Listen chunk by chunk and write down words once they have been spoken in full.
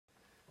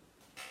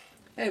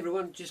Hey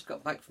everyone, just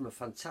got back from a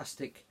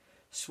fantastic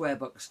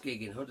Swearbox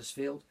gig in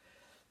Huddersfield.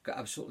 Got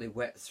absolutely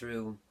wet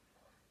through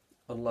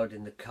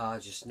unloading the car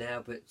just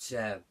now, but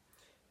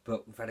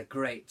we've had a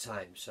great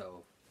time,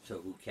 so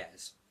who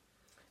cares?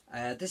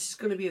 This is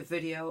going to be a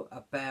video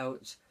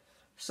about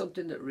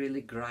something that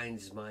really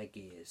grinds my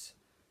gears,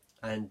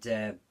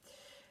 and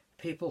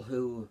people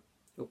who,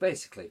 well,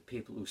 basically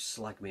people who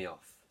slag me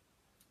off.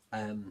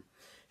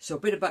 So a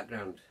bit of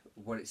background,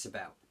 what it's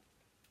about.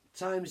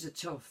 Times are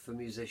tough for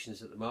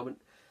musicians at the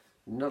moment.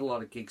 Not a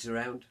lot of gigs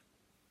around.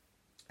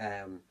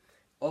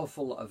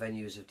 Awful lot of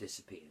venues have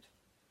disappeared.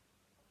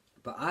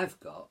 But I've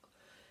got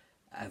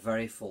a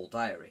very full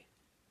diary.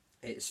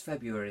 It's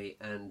February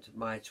and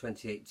my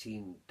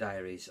 2018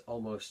 diary is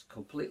almost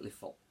completely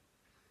full.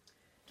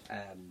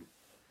 There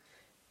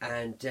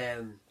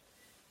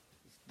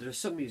are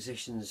some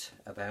musicians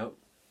about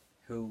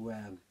who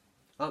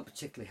aren't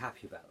particularly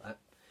happy about that,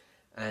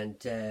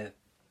 and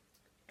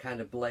kind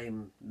of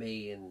blame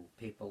me and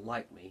people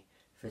like me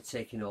for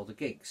taking all the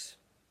gigs.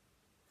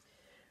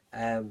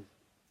 And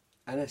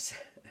I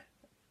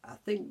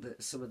think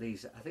that some of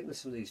these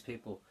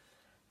people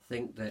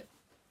think that,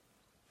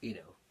 you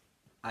know,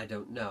 I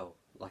don't know,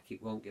 like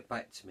it won't get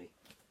back to me.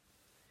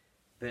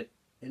 But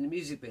in the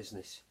music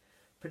business,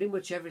 pretty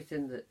much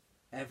everything that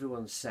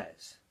everyone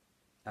says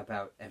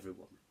about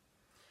everyone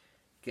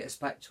gets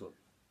back to them,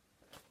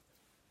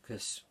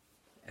 because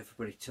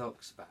everybody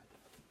talks about it.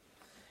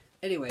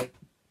 Anyway,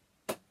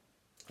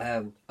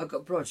 I've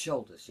got broad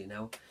shoulders, you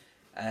know.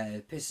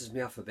 It pisses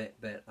me off a bit,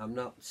 but I'm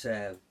not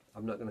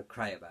going to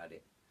cry about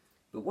it.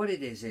 But what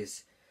it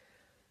is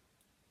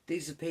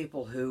these are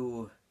people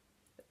who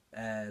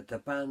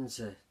the bands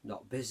are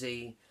not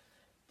busy.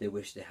 They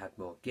wish they had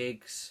more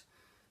gigs,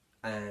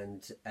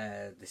 and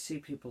they see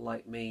people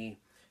like me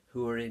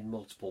who are in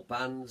multiple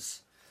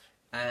bands,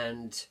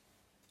 and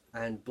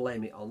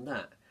blame it on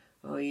that.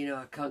 Oh, you know,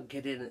 I can't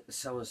get in at the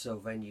so and so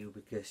venue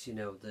because, you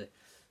know,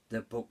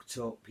 they're booked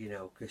up, you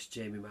know, because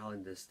Jamie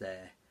Mallender's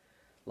there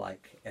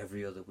like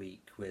every other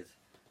week with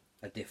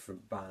a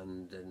different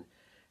band,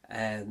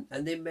 and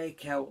they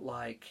make out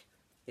like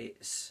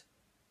it's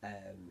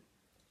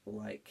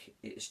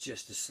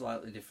just a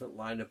slightly different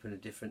lineup and a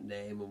different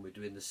name and we're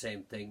doing the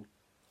same thing,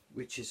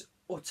 which is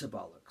utter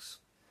bollocks.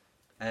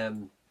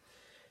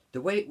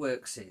 The way it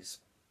works is,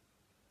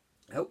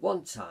 at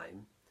one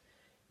time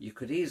you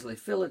could easily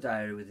fill a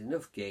diary with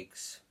enough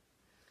gigs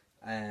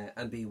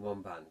and be in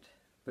one band.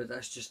 But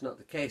that's just not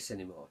the case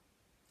anymore.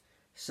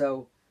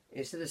 So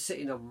instead of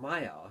sitting on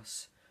my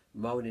arse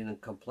moaning and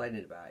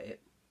complaining about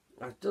it,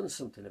 I've done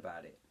something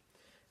about it.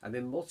 I'm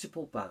in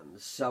multiple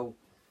bands. So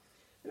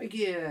let me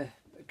give you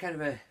a kind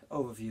of an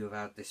overview of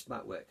how this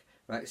might work.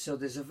 Right, so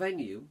there's a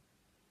venue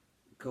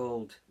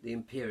called the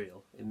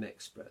Imperial in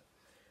Mexborough,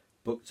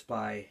 booked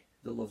by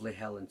the lovely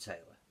Helen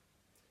Taylor.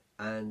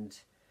 And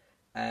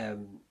a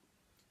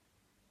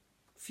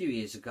few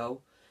years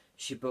ago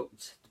she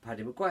booked the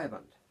Paddy Maguire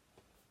Band.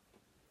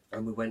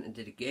 And we went and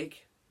did a gig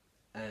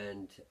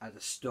and had a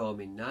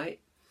stormy night,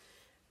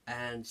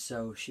 and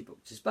so she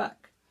booked us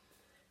back.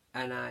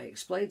 And I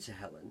explained to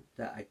Helen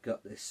that I'd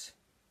got this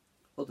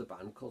other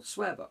band called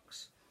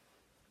Swearbox.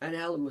 And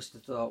Helen must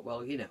have thought,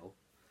 well, you know,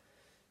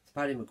 the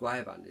Paddy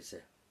Maguire Band is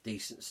a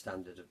decent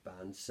standard of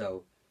band,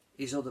 so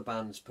his other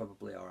band's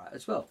probably alright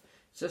as well.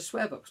 So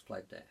Swearbox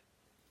played there,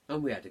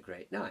 and we had a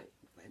great night.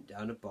 Went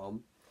down a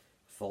bomb,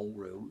 full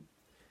room.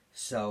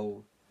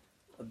 So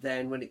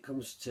then when it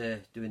comes to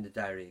doing the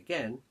diary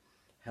again,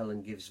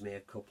 Helen gives me a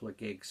couple of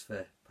gigs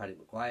for Paddy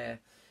Maguire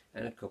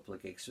and a couple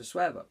of gigs for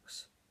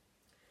Swearbox.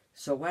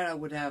 So where I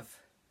would have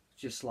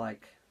just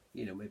like,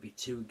 you know, maybe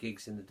 2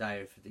 gigs in the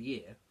diary for the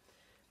year,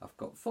 I've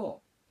got 4.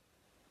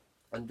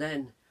 And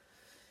then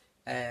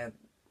the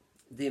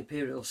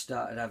Imperial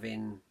started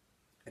having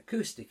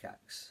acoustic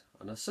acts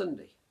on a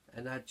Sunday,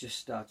 and I'd just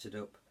started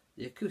up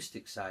the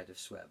acoustic side of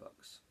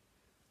Swearbox,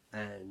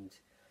 and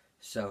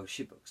so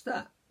she books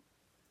that.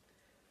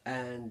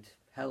 And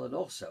Helen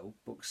also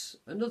books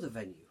another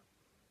venue,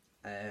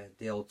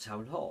 the Old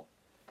Town Hall,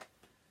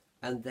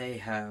 and they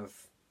have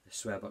the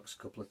Swearbox a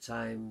couple of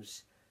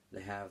times,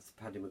 they have the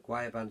Paddy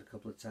Maguire Band a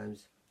couple of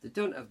times. They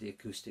don't have the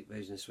acoustic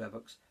version of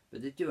Swearbox,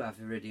 but they do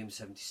have Iridium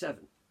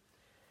 77.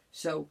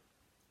 So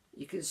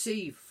you can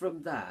see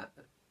from that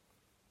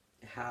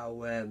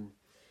how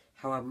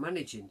I'm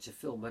managing to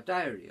fill my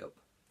diary up,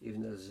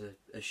 even though there's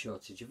a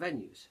shortage of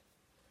venues.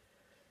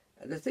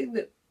 And the thing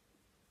that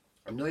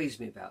annoys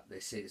me about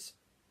this is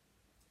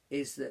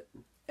that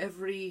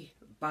every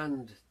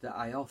band that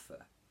I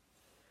offer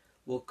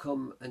will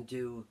come and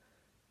do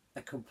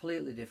a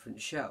completely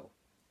different show.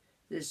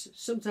 There's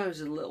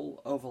sometimes a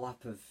little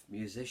overlap of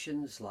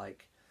musicians,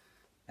 like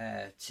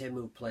Tim,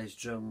 who plays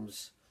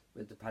drums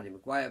with the Paddy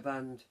Maguire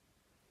Band.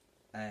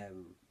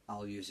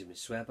 I'll use him in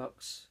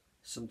Swearbox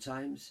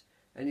sometimes,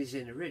 and he's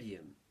in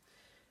Iridium.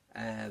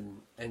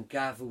 And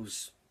Gav,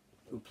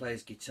 who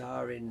plays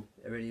guitar in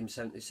Iridium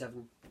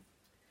 77,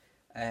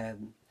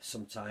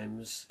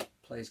 sometimes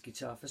plays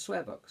guitar for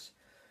Swearbox.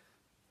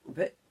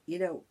 But, you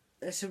know,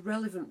 it's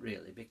irrelevant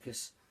really,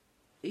 because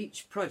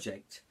each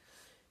project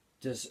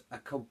does a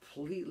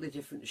completely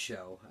different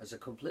show, has a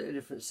completely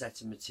different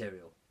set of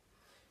material.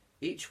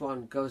 Each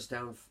one goes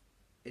down,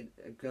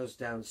 it goes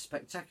down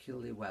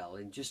spectacularly well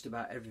in just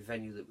about every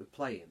venue that we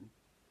play in,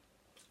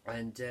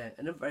 and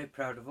I'm very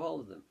proud of all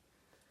of them.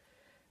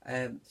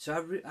 So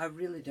I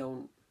really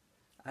don't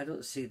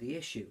see the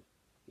issue,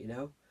 you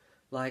know.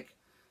 Like,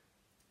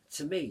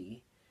 to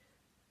me,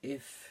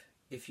 if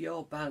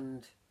your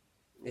band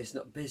is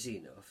not busy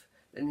enough,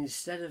 then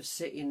instead of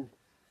sitting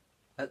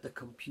at the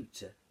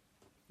computer,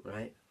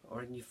 right,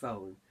 or in your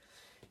phone,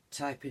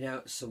 typing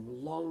out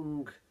some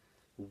long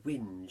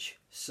whinge,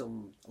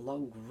 some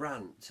long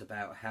rant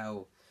about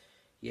how,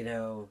 you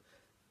know,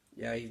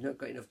 you've not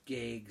got enough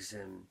gigs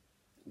and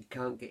you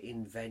can't get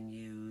in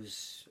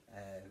venues,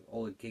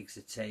 all the gigs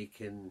are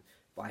taken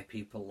by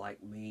people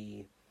like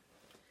me,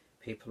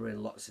 people are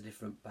in lots of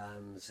different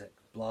bands,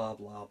 blah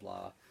blah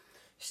blah.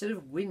 Instead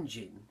of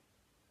whinging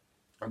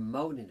and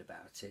moaning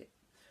about it,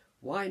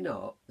 why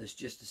not, there's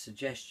just a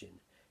suggestion,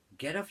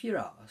 get off your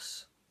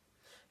arse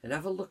and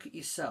have a look at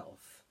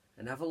yourself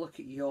and have a look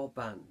at your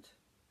band,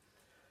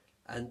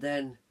 and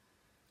then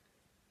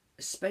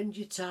spend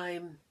your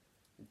time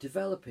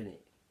developing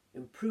it,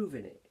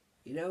 improving it.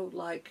 You know,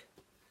 like,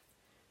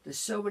 there's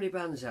so many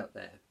bands out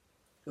there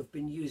who've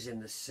been using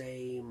the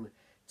same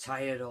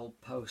tired old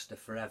poster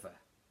forever.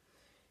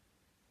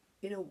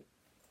 You know,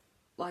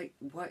 like,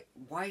 why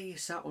are you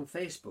sat on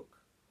Facebook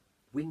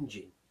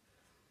whinging?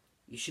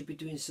 You should be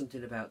doing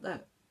something about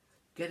that.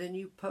 Get a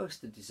new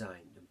poster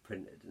designed and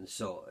printed and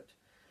sorted.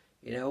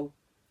 You know,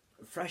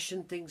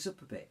 freshen things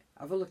up a bit.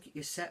 Have a look at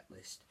your set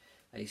list.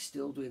 Are you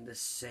still doing the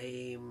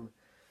same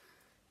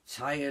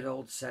tired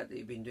old set that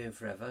you've been doing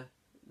forever?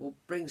 Well,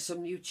 bring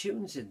some new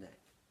tunes in there.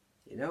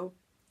 You know,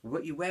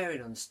 what you're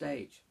wearing on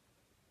stage.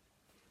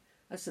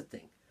 That's the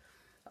thing.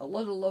 A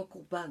lot of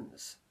local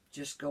bands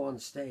just go on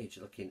stage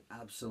looking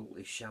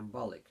absolutely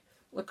shambolic.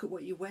 Look at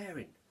what you're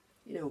wearing.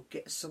 You know,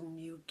 get some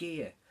new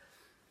gear.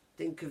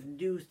 Think of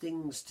new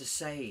things to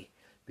say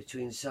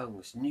between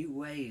songs, new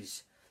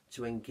ways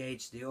to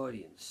engage the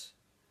audience.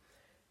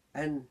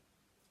 And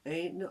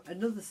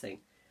another thing,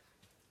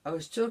 I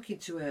was talking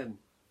to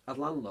a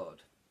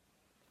landlord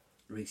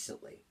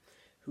recently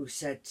who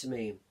said to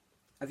me,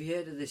 have you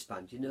heard of this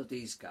band? You know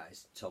these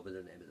guys? Told me the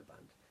name of the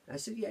band. I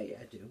said, yeah,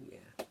 I do,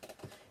 yeah.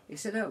 He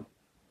said, oh,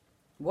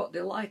 what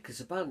they like as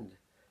a band?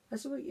 I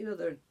said, well, you know,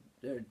 they're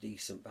a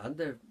decent band.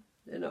 They're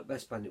not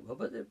best band in the world,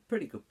 but they're a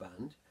pretty good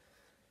band.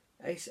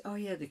 And he said, oh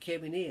yeah, they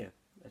came in here.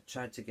 I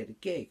tried to get a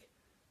gig.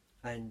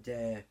 And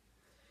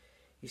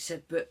he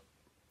said,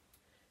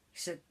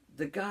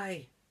 the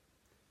guy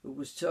who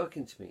was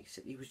talking to me, he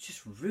said he was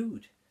just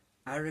rude,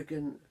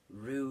 arrogant,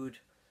 rude,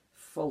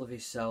 full of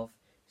himself.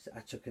 He said,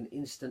 I took an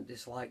instant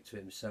dislike to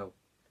him, so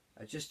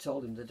I just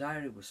told him the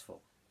diary was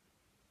full.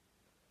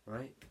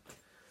 Right?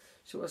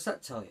 So what's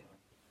that tell you?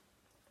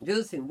 The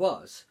other thing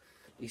was,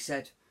 he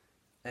said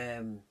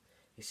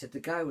the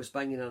guy was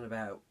banging on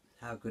about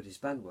how good his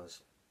band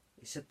was.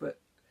 He said, but,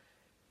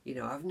 you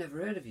know, I've never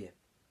heard of you.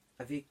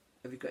 Have you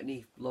got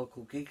any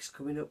local gigs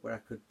coming up where I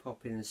could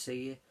pop in and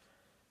see you?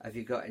 Have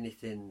you got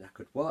anything I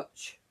could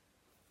watch?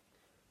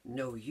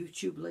 No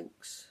YouTube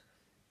links,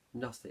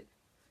 nothing.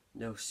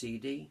 No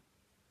CD,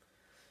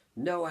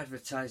 no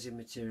advertising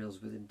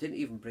materials with him, didn't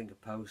even bring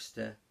a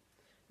poster,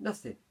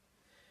 nothing.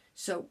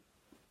 So,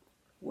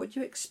 what do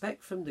you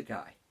expect from the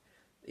guy?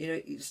 You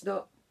know, it's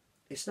not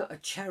a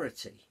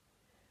charity.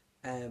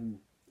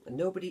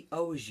 Nobody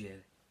owes you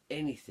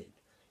anything.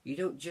 You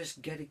don't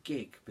just get a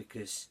gig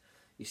because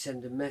you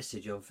send a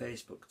message on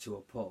Facebook to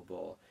a pub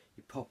or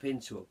you pop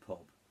into a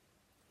pub.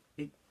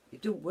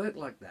 It don't work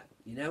like that,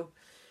 you know.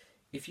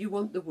 If you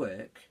want the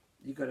work,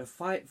 you've got to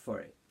fight for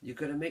it. You've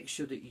got to make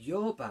sure that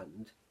your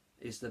band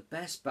is the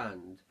best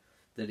band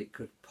that it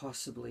could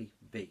possibly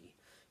be,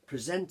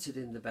 presented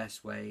in the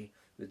best way,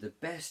 with the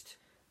best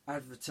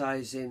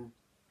advertising.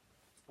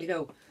 You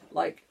know,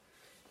 like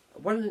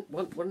one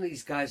of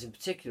these guys in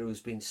particular who's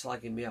been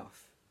slagging me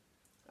off.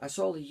 That's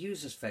all he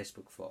uses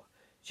Facebook for,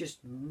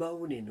 just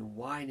moaning and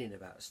whining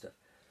about stuff.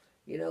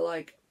 You know,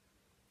 like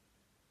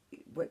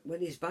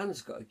when his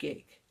band's got a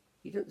gig,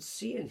 you don't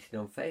see anything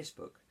on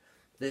Facebook.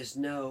 There's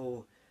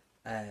no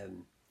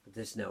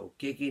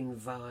gig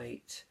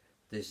invite.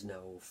 There's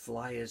no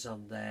flyers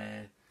on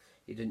there.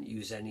 He didn't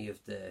use any of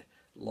the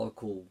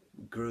local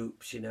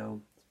groups, you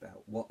know,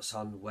 about what's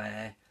on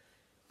where,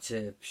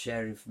 to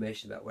share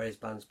information about where his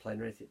band's playing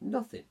or anything.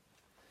 Nothing.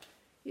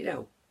 You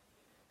know,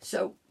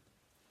 so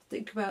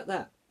think about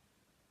that.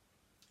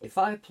 If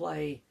I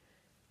play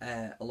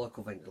a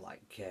local venue,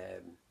 like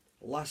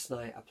last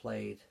night I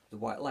played the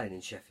White Lion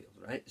in Sheffield,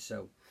 right?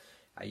 So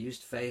I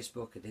used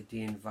Facebook, I did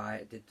the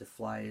invite, I did the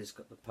flyers,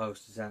 got the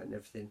posters out and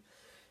everything,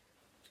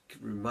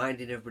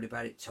 reminding everybody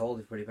about it, told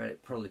everybody about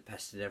it, probably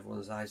pestered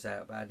everyone's eyes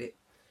out about it,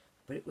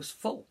 but it was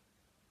full.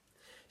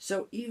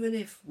 So even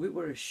if we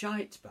were a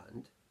shite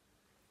band,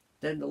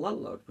 then the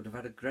landlord would have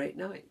had a great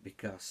night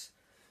because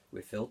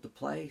we filled the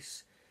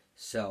place,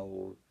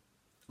 so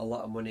a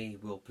lot of money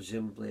will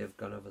presumably have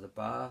gone over the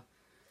bar,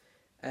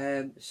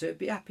 So it'd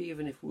be happy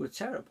even if we were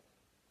terrible.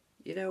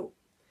 You know,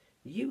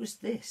 use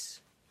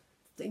this.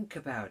 Think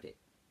about it.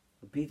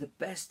 Be the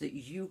best that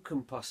you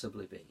can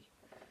possibly be.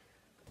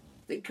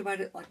 Think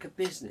about it like a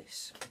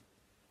business.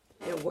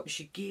 You know, what's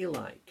your gear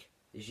like?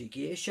 Is your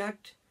gear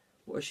shagged?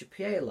 What's your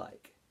PA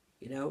like?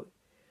 You know,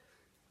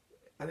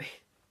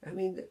 I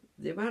mean,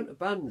 the amount of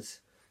bands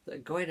that are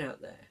going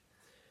out there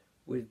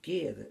with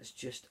gear that's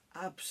just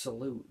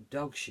absolute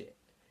dog shit.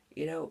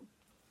 You know,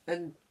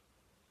 and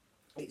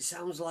it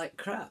sounds like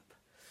crap,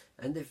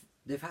 and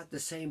they've had the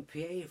same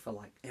PA for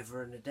like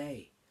ever and a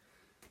day.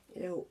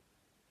 You know,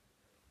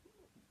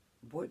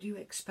 what do you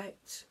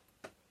expect?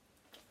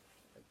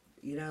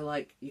 You know,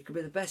 like, you could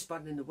be the best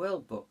band in the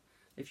world, but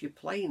if you're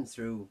playing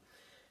through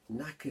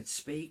knackered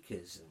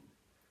speakers and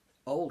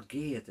old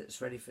gear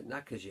that's ready for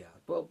knacker's yard,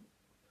 well,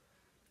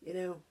 you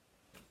know,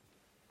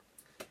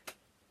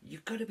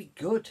 you've got to be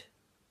good.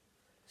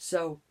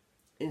 So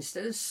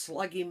instead of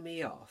slagging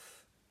me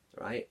off,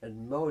 right,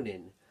 and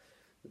moaning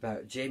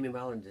about Jamie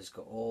Mallender's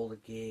got all the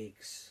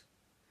gigs,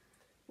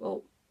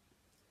 well,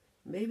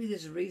 maybe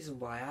there's a reason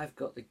why I've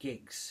got the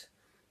gigs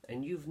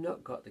and you've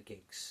not got the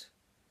gigs.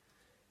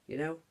 You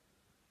know,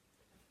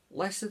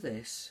 less of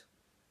this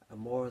and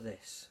more of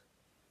this.